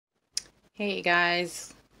Hey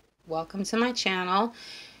guys, welcome to my channel.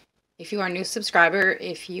 If you are a new subscriber,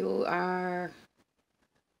 if you are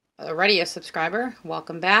already a subscriber,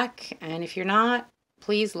 welcome back. And if you're not,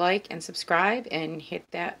 please like and subscribe and hit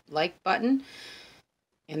that like button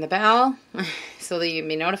and the bell so that you can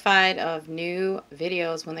be notified of new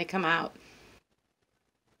videos when they come out.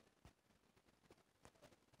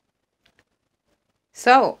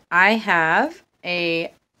 So I have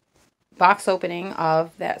a box opening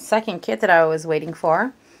of that second kit that I was waiting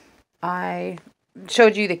for. I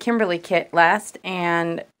showed you the Kimberly kit last,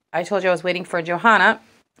 and I told you I was waiting for Johannah.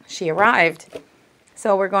 She arrived.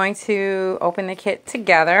 So we're going to open the kit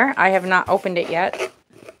together. I have not opened it yet.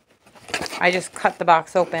 I just cut the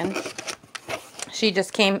box open. She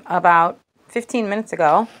just came about 15 minutes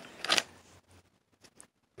ago.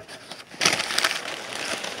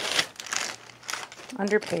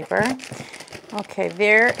 Under paper. Okay,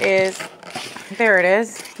 there it is.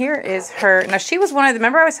 Here is her. Now, she was one of the,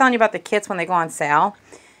 remember I was telling you about the kits when they go on sale?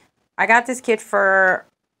 I got this kit for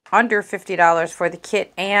under $50 for the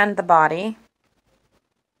kit and the body.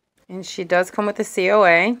 And she does come with the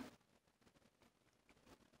COA.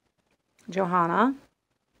 Johannah.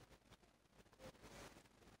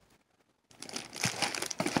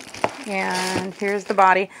 And here's the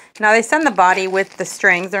body. Now, they send the body with the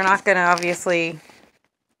strings. They're not going to obviously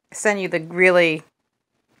send you the really...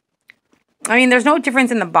 I mean, there's no difference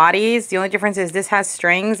in the bodies. The only difference is this has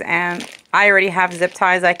strings, and I already have zip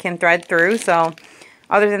ties I can thread through. So,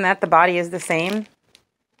 other than that, the body is the same.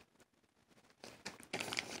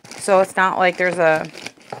 So, it's not like there's a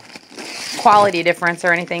quality difference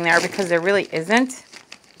or anything there, because there really isn't.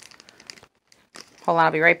 Hold on,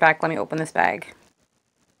 I'll be right back. Let me open this bag.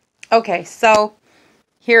 Okay, so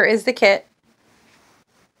here is the kit.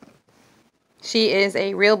 She is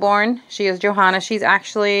a real-born. She is Johannah. She's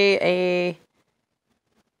actually a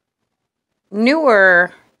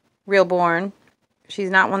newer real-born.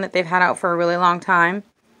 She's not one that they've had out for a really long time.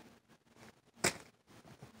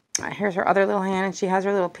 Here's her other little hand, and she has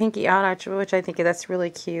her little pinky out, actually, which I think that's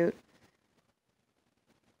really cute.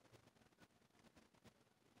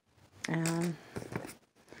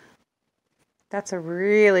 That's a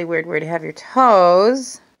really weird way to have your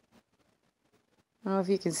toes. I don't know if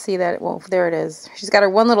you can see that. Well, there it is. She's got her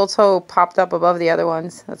one little toe popped up above the other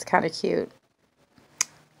ones. That's kind of cute.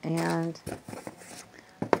 And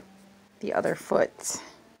the other foot.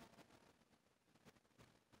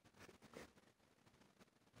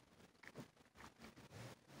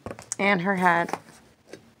 And her head.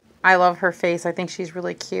 I love her face. I think she's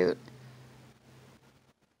really cute.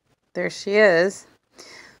 There she is.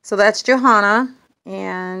 So that's Johannah.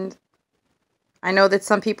 And I know that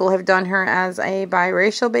some people have done her as a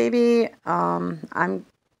biracial baby. I'm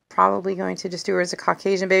probably going to just do her as a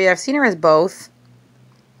Caucasian baby. I've seen her as both.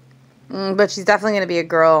 But she's definitely going to be a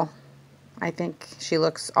girl. I think she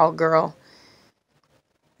looks all girl.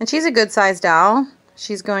 And she's a good sized doll.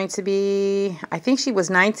 She's going to be, I think she was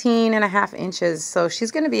 19.5 inches. So she's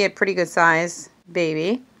going to be a pretty good size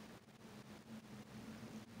baby.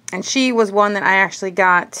 And she was one that I actually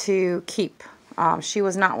got to keep. She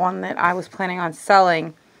was not one that I was planning on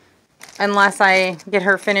selling unless I get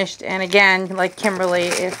her finished. And again, like Kimberly,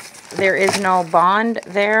 if there is no bond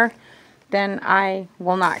there, then I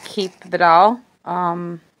will not keep the doll.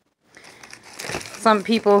 Some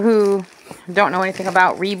people who don't know anything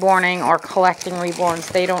about reborning or collecting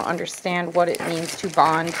reborns, they don't understand what it means to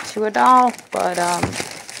bond to a doll. But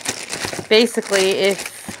basically,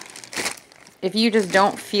 if you just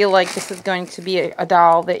don't feel like this is going to be a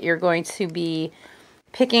doll that you're going to be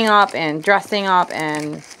picking up and dressing up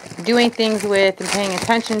and doing things with and paying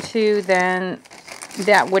attention to, then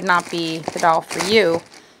that would not be the doll for you.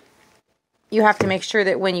 You have to make sure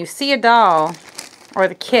that when you see a doll or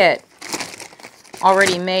the kit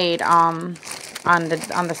already made on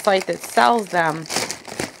the site that sells them,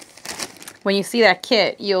 when you see that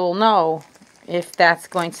kit, you'll know if that's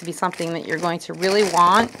going to be something that you're going to really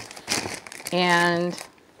want. And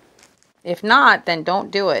if not, then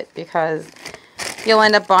don't do it, because you'll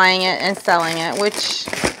end up buying it and selling it, which,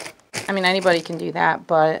 I mean, anybody can do that,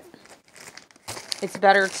 but it's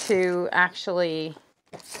better to actually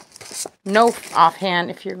know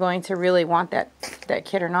offhand if you're going to really want that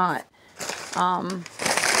kit or not.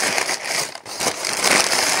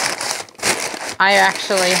 I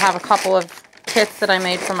actually have a couple of kits that I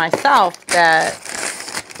made for myself that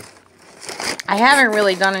I haven't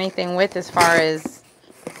really done anything with as far as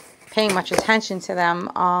paying much attention to them.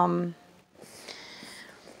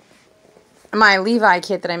 My Levi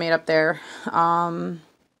kit that I made up there,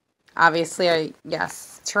 obviously I,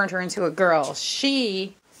 yes, turned her into a girl.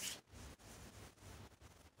 She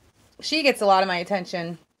she gets a lot of my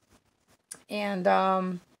attention.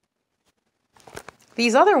 And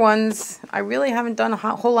these other ones, I really haven't done a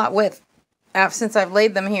whole lot with. Since I've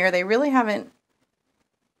laid them here, they really haven't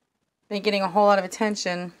been getting a whole lot of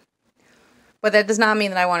attention. But that does not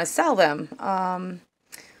mean that I want to sell them.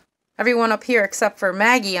 Everyone up here except for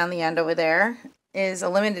Maggie on the end over there is a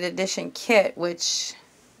limited edition kit, which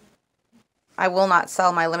I will not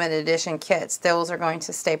sell my limited edition kits. Those are going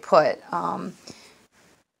to stay put. You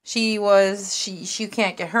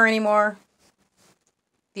can't get her anymore.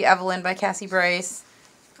 The Evelyn by Cassie Bryce.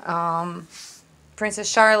 Princess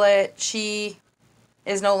Charlotte, she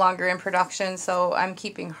is no longer in production, so I'm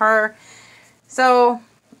keeping her. So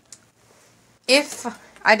if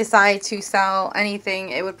I decide to sell anything,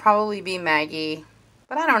 it would probably be Maggie.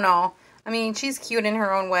 But I don't know. I mean, she's cute in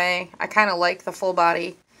her own way. I kind of like the full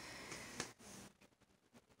body.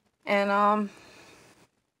 And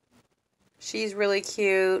she's really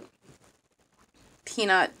cute.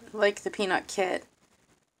 Peanut, like the Peanut kit.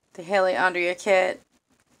 The Haley Andrea kit.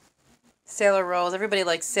 Sailor Rose. Everybody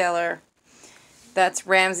likes Sailor. That's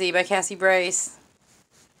Ramsey by Cassie Bryce.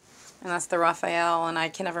 And that's the Raphael. And I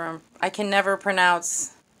can never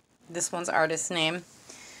pronounce this one's artist's name.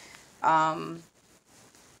 And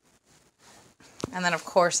then of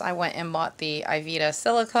course I went and bought the Ivita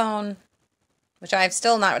silicone, which I've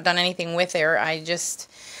still not done anything with her.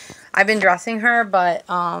 I've been dressing her, but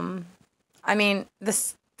I mean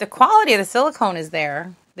the quality of the silicone is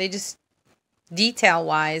there. They just,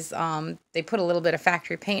 detail-wise, they put a little bit of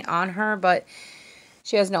factory paint on her, but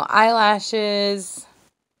she has no eyelashes.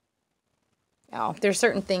 There's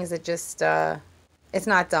certain things that just, it's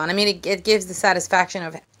not done. I mean, it gives the satisfaction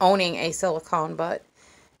of owning a silicone, but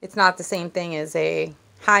it's not the same thing as a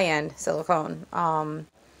high-end silicone,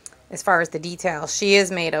 as far as the details. She is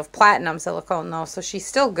made of platinum silicone, though, so she's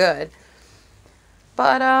still good.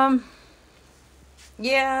 But,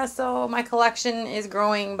 yeah, so my collection is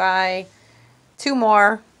growing by 2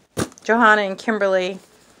 more, Johannah and Kimberly,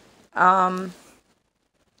 and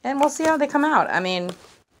we'll see how they come out. I mean,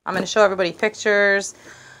 I'm going to show everybody pictures.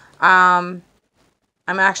 I'm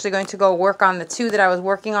actually going to go work on the 2 that I was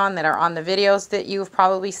working on that are on the videos that you've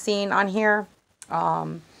probably seen on here.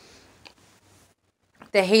 The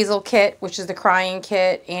Hazel kit, which is the crying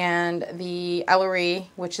kit, and the Ellery,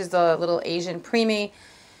 which is the little Asian preemie.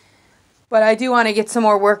 But I do want to get some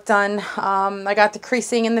more work done. I got the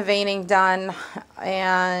creasing and the veining done,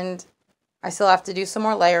 and I still have to do some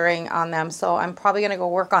more layering on them. So I'm probably going to go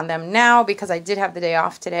work on them now because I did have the day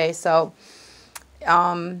off today. So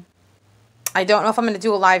I don't know if I'm going to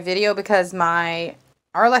do a live video because our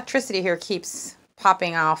electricity here keeps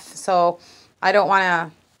popping off. So I don't want to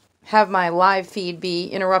have my live feed be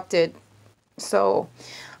interrupted. So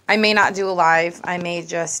I may not do a live. I may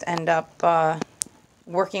just end up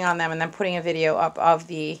working on them and then putting a video up of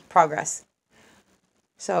the progress.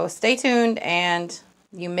 So stay tuned, and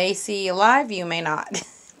you may see a live, you may not.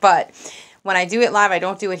 But when I do it live, I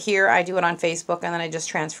don't do it here. I do it on Facebook, and then I just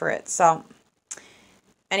transfer it. So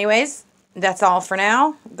anyways, that's all for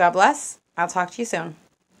now. God bless. I'll talk to you soon.